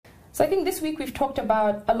So I think this week we've talked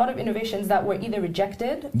about a lot of innovations that were either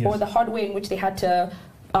rejected or the hard way in which they had to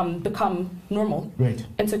become normal. Right.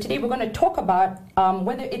 And so today we're going to talk about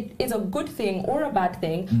whether it is a good thing or a bad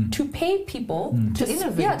thing to pay people to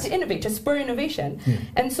innovate. Yeah, to innovate, to spur innovation.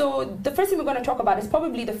 And so the first thing we're going to talk about is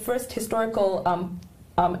probably the first historical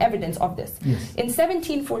evidence of this. In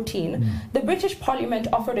 1714, the British Parliament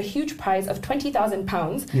offered a huge prize of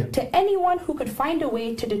 £20,000 to anyone who could find a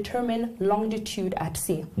way to determine longitude at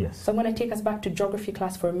sea. So I'm going to take us back to geography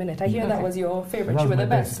class for a minute. I hear that was your favorite. You were the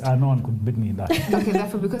best. No one could beat me in that. Okay,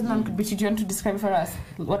 therefore, because no one could beat you, do you want to describe for us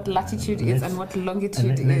what latitude is and what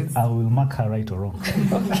longitude is? I will mark her right or wrong.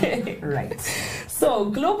 Okay, right. So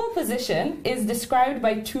global position is described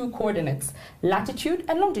by two coordinates, latitude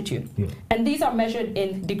and longitude. And these are measured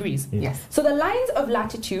in degrees. So the lines of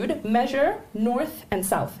latitude measure north and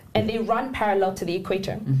south, and they run parallel to the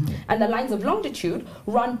equator. And the lines of longitude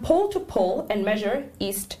run pole to pole and measure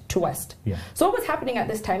east to west. So what was happening at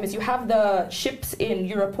this time is you have the ships in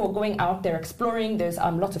Europe who are going out, they're exploring, there's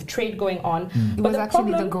lots of trade going on. It was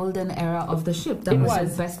actually the golden era of the ship. That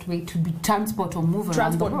was the best way to be transport or move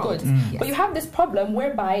around the world. Goods. But you have this problem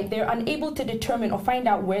whereby they're unable to determine or find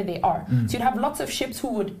out where they are. So you'd have lots of ships who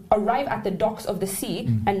would arrive at the docks of the sea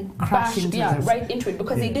and crash right into it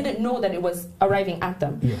because they didn't know that it was arriving at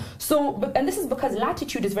them. So, and this is because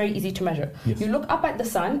latitude is very easy to measure. You look up at the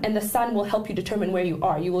sun, and the sun will help you determine where you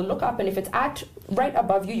are. You will look up, and if it's at right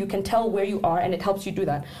above you, you can tell where you are, and it helps you do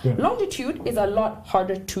that. Longitude is a lot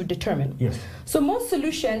harder to determine. So most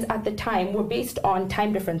solutions at the time were based on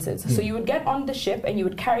time differences. So you would get on the ship, and you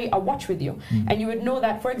would carry a watch with you, and you would know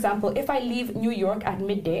that, for example, if I leave New York at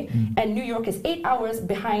midday, and New York is 8 hours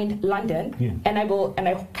behind London, and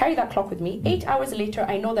I carry that clock with me, 8 hours later,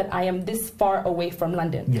 I know that I am this far away from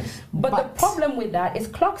London. But the problem with that is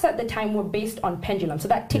clocks at the time were based on pendulum. So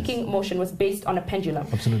that ticking motion was based on a pendulum.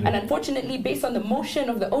 And unfortunately, based on the motion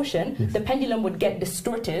of the ocean, the pendulum would get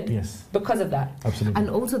distorted because of that. And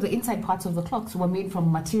also the inside parts of the clocks were made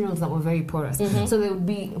from materials that were very porous. So they would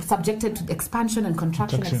be subjected to expansion and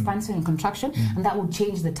contraction, expansion and contraction, and that would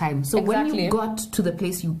change the time. So when you got to the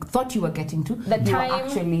place you thought you were getting to, the time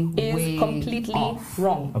actually is completely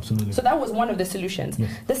wrong. So that was one of the solutions.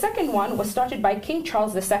 The second one was started by King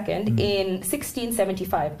Charles II in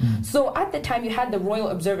 1675. So at the time you had the Royal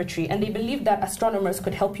Observatory, and they believed that astronomers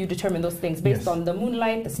could help you determine those things based on the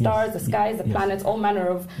moonlight, the stars, the skies, the planets, all manner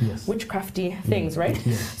of witchcrafty things, right?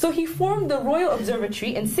 So he formed the Royal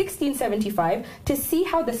Observatory in 1675 to see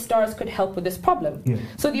how the stars could help with this problem.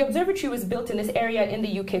 So the observatory was built in this area in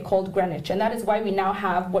the UK called Greenwich, and that is why we now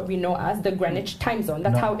have what we know as the Greenwich time zone.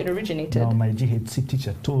 That's how it originated. Now my GHC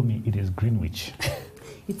teacher told me it is Greenwich.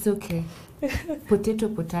 It's okay. Potato,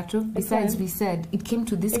 potato. Besides, we said it came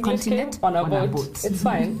to this English continent on a boat. It's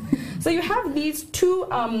fine. So you have these two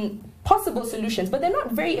possible solutions, but they're not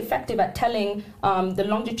very effective at telling the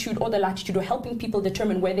longitude or the latitude or helping people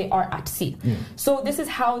determine where they are at sea. So this is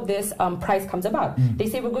how this prize comes about. They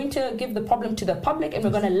say we're going to give the problem to the public, and we're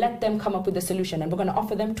going to let them come up with a solution, and we're going to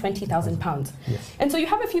offer them £20,000. And so you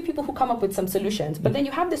have a few people who come up with some solutions, but then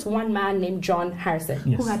you have this one man named John Harrison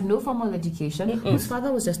who had no formal education, whose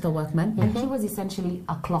father was just a workman, and he was essentially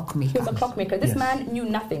a clockmaker. He was a clockmaker. This man knew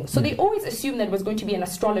nothing. So they always assumed that it was going to be an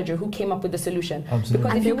astrologer who came up with the solution.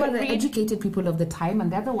 Because if you can read educated people of the time, and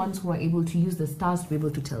they're the ones who are able to use the stars to be able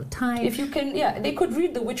to tell time. If you can, they could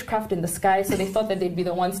read the witchcraft in the sky, so they thought that they'd be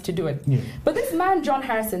the ones to do it. But this man, John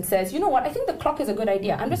Harrison, says, you know what, I think the clock is a good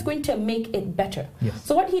idea. I'm just going to make it better.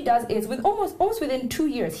 So what he does is, with almost within 2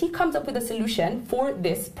 years, he comes up with a solution for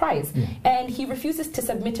this prize. And he refuses to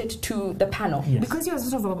submit it to the panel. Because he was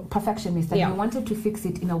sort of a perfectionist, and he wanted to fix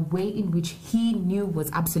it in a way in which he knew was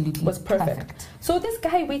absolutely perfect. So this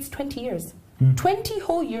guy waits 20 years. 20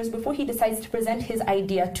 whole years before he decides to present his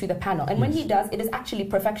idea to the panel. And when he does, it is actually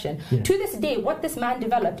perfection. To this day, what this man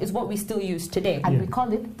developed is what we still use today. And we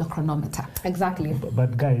call it the chronometer. Exactly.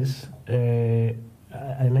 But guys, I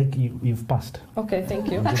like you've passed. Okay,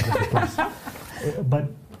 thank you. But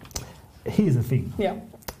here's the thing.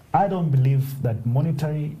 I don't believe that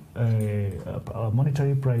monetary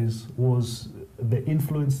prize was the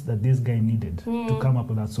influence that this guy needed to come up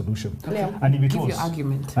with that solution. And if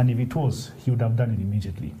it was, he would have done it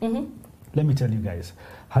immediately. Let me tell you guys,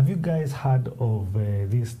 have you guys heard of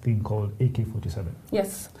this thing called AK-47?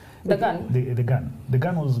 Yes, the gun. The gun. The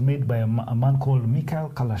gun was made by a man called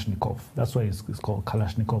Mikhail Kalashnikov. That's why it's called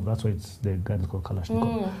Kalashnikov. That's why the gun is called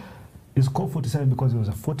Kalashnikov. It's called 47 because it was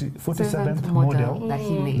a 47th model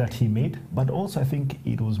that he made, but also I think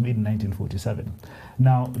it was made in 1947.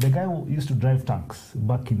 Now, the guy who used to drive tanks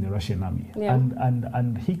back in the Russian army,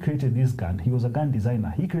 and he created this gun. He was a gun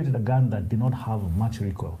designer. He created a gun that did not have much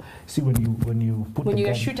recoil. See, when you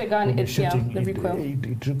shoot a gun,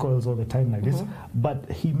 it recoils all the time like this.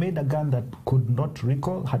 But he made a gun that could not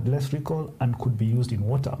recoil, had less recoil, and could be used in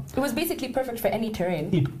water. It was basically perfect for any terrain.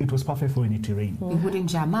 It was perfect for any terrain. It wouldn't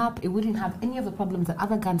jam up. It wouldn't have any of the problems that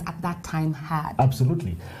other guns at that time had.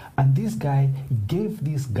 Absolutely. And this guy gave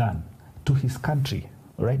this gun to his country,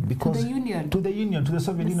 right? Because to the Union, to the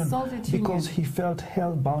Soviet Union, because he felt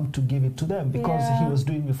hell-bound to give it to them because he was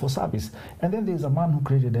doing it for service. And then there's a man who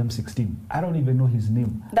created M16. I don't even know his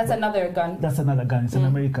name. That's another gun. That's another gun. It's an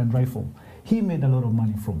American rifle. He made a lot of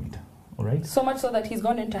money from it. All right. So much so that he's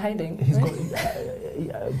gone into hiding. He's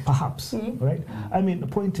perhaps. Right. I mean, the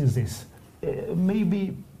point is this: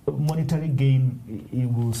 maybe monetary gain,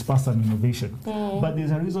 it will spur some innovation. But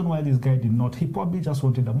there's a reason why this guy did not. He probably just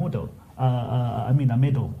wanted a model. A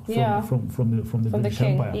medal from the British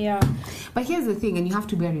Empire. Yeah. But here's the thing, and you have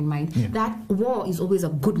to bear in mind that war is always a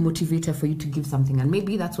good motivator for you to give something, and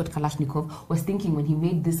maybe that's what Kalashnikov was thinking when he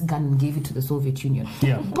made this gun and gave it to the Soviet Union.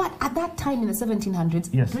 Yeah. But at that time in the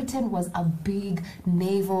 1700s, Britain was a big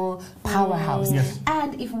naval powerhouse,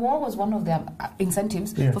 and if war was one of their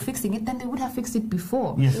incentives for fixing it, then they would have fixed it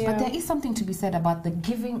before. But there is something to be said about the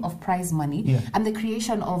giving of prize money and the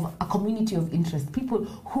creation of a community of interest, people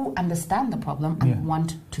who understand the problem and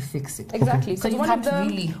want to fix it. Exactly. So you can't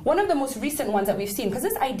one of the most recent ones that we've seen, because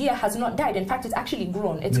this idea has not died. In fact, it's actually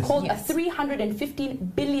grown. It's called a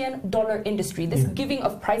 $315 billion industry. This giving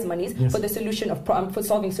of prize monies for the solution of for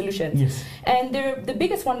solving solutions. And the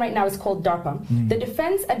biggest one right now is called DARPA, the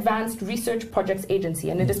Defense Advanced Research Projects Agency,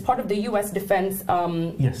 and it is part of the U.S. Defense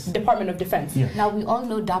Department of Defense. Now we all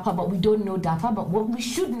know DARPA, but we don't know DARPA. But what we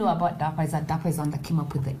should know about DARPA is that DARPA is one that came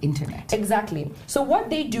up with the internet. Exactly. So what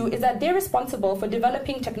they do is that they're responsible for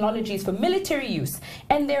developing technologies for military use,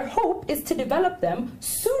 and their hope is to develop them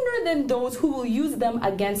sooner than those who will use them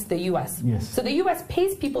against the U.S. So the U.S.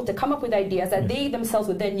 pays people to come up with ideas that they themselves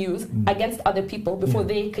would then use against other people before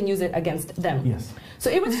they can use it against them. So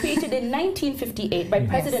it was created in 1958 by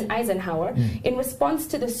President Eisenhower in response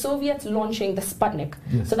to the Soviets launching the Sputnik.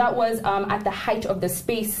 So that was at the height of the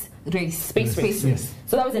space race.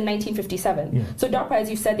 So that was in 1957. So DARPA, as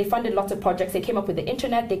you said, they funded lots of projects. They came up with the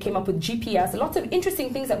internet, they came up with GPS, lots of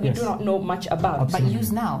interesting things that we do not know much about. But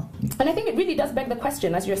use now. And I think it really does beg the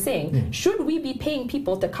question, as you're saying, should we be paying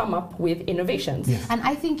people to come up with innovations? And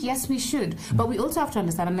I think, yes, we should. But we also have to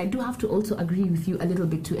understand, and I do have to also agree with you a little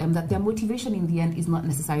bit too, that their motivation in the end is not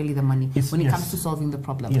necessarily the money when it comes to solving the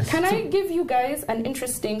problem. Can I give you guys an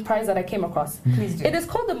interesting prize that I came across? Please do. It is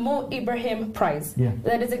called the Mo Ibrahim Prize.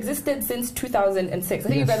 That has existed since 2006. I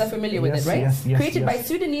think you guys are familiar with it, right? Created by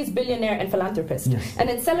Sudanese billionaire and philanthropist. And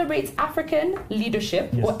it celebrates African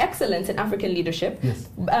leadership or excellence in African leadership.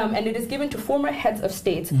 And it is given to former heads of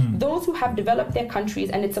states, those who have developed their countries,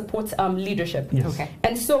 and it supports leadership.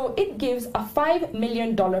 And so it gives a $5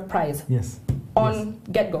 million prize. On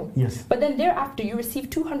get-go. But then thereafter you receive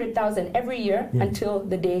 $200,000 every year until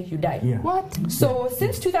the day you die. What? So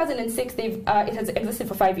since 2006 it has existed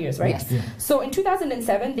for 5 years, right? So in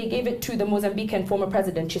 2007 they gave it to the Mozambican former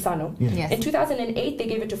president Chissano. In 2008 they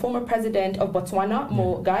gave it to former president of Botswana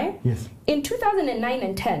Mo Gai. In 2009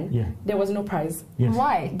 and 10 there was no prize.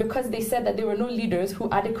 Why? Because they said that there were no leaders who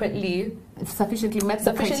sufficiently met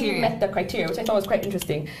the criteria, which I thought was quite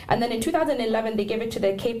interesting. And then in 2011 they gave it to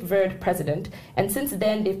the Cape Verde president, and since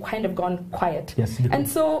then they've kind of gone quiet. And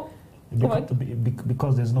so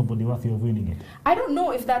because there's nobody worthy of winning it. I don't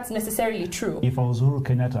know if that's necessarily true. If I was Uhuru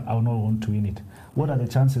Kenyatta, I would not want to win it. What are the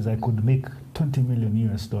chances I could make $20 million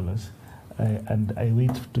US and I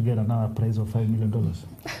wait to get another prize of $5 million?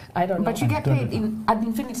 I don't know. But you get paid ad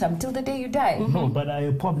infinitum till the day you die. No, but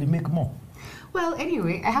I probably make more. Well,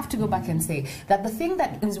 anyway, I have to go back and say that the thing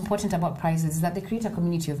that is important about prizes is that they create a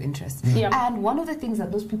community of interest. And one of the things that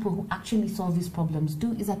those people who actually solve these problems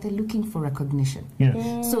do is that they're looking for recognition.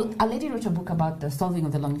 So a lady wrote a book about the solving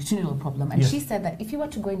of the longitudinal problem, and she said that if you were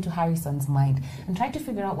to go into Harrison's mind and try to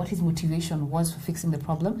figure out what his motivation was for fixing the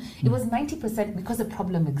problem, it was 90% because the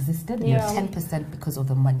problem existed, and 10% because of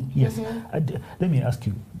the money. Let me ask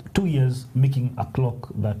you, 2 years making a clock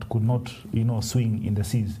that could not, swing in the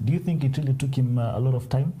seas. Do you think it really took him a lot of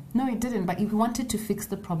time? No, it didn't, but he wanted to fix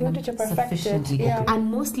the problem sufficiently.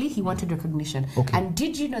 And mostly he wanted recognition. And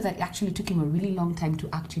did you know that it actually took him a really long time to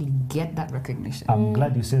actually get that recognition? I'm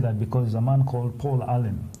glad you say that, because a man called Paul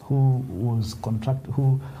Allen, who was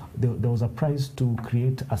there was a prize to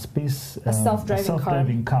create a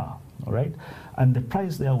self-driving car. all right? And the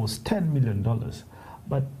price there was $10 million.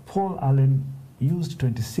 But Paul Allen used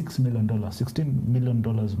 $26 million, $16 million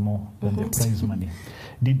more than the prize money.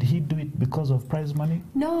 Did he do it because of prize money?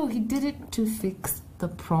 No, he did it to fix the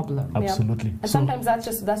problem. Absolutely. Yeah. And sometimes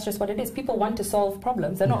that's just what it is. People want to solve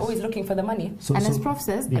problems. They're not always looking for the money. And as Prof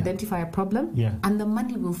says, identify a problem and the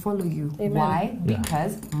money will follow you. Amen. Why?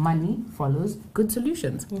 Because money follows good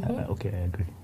solutions. Okay, I agree.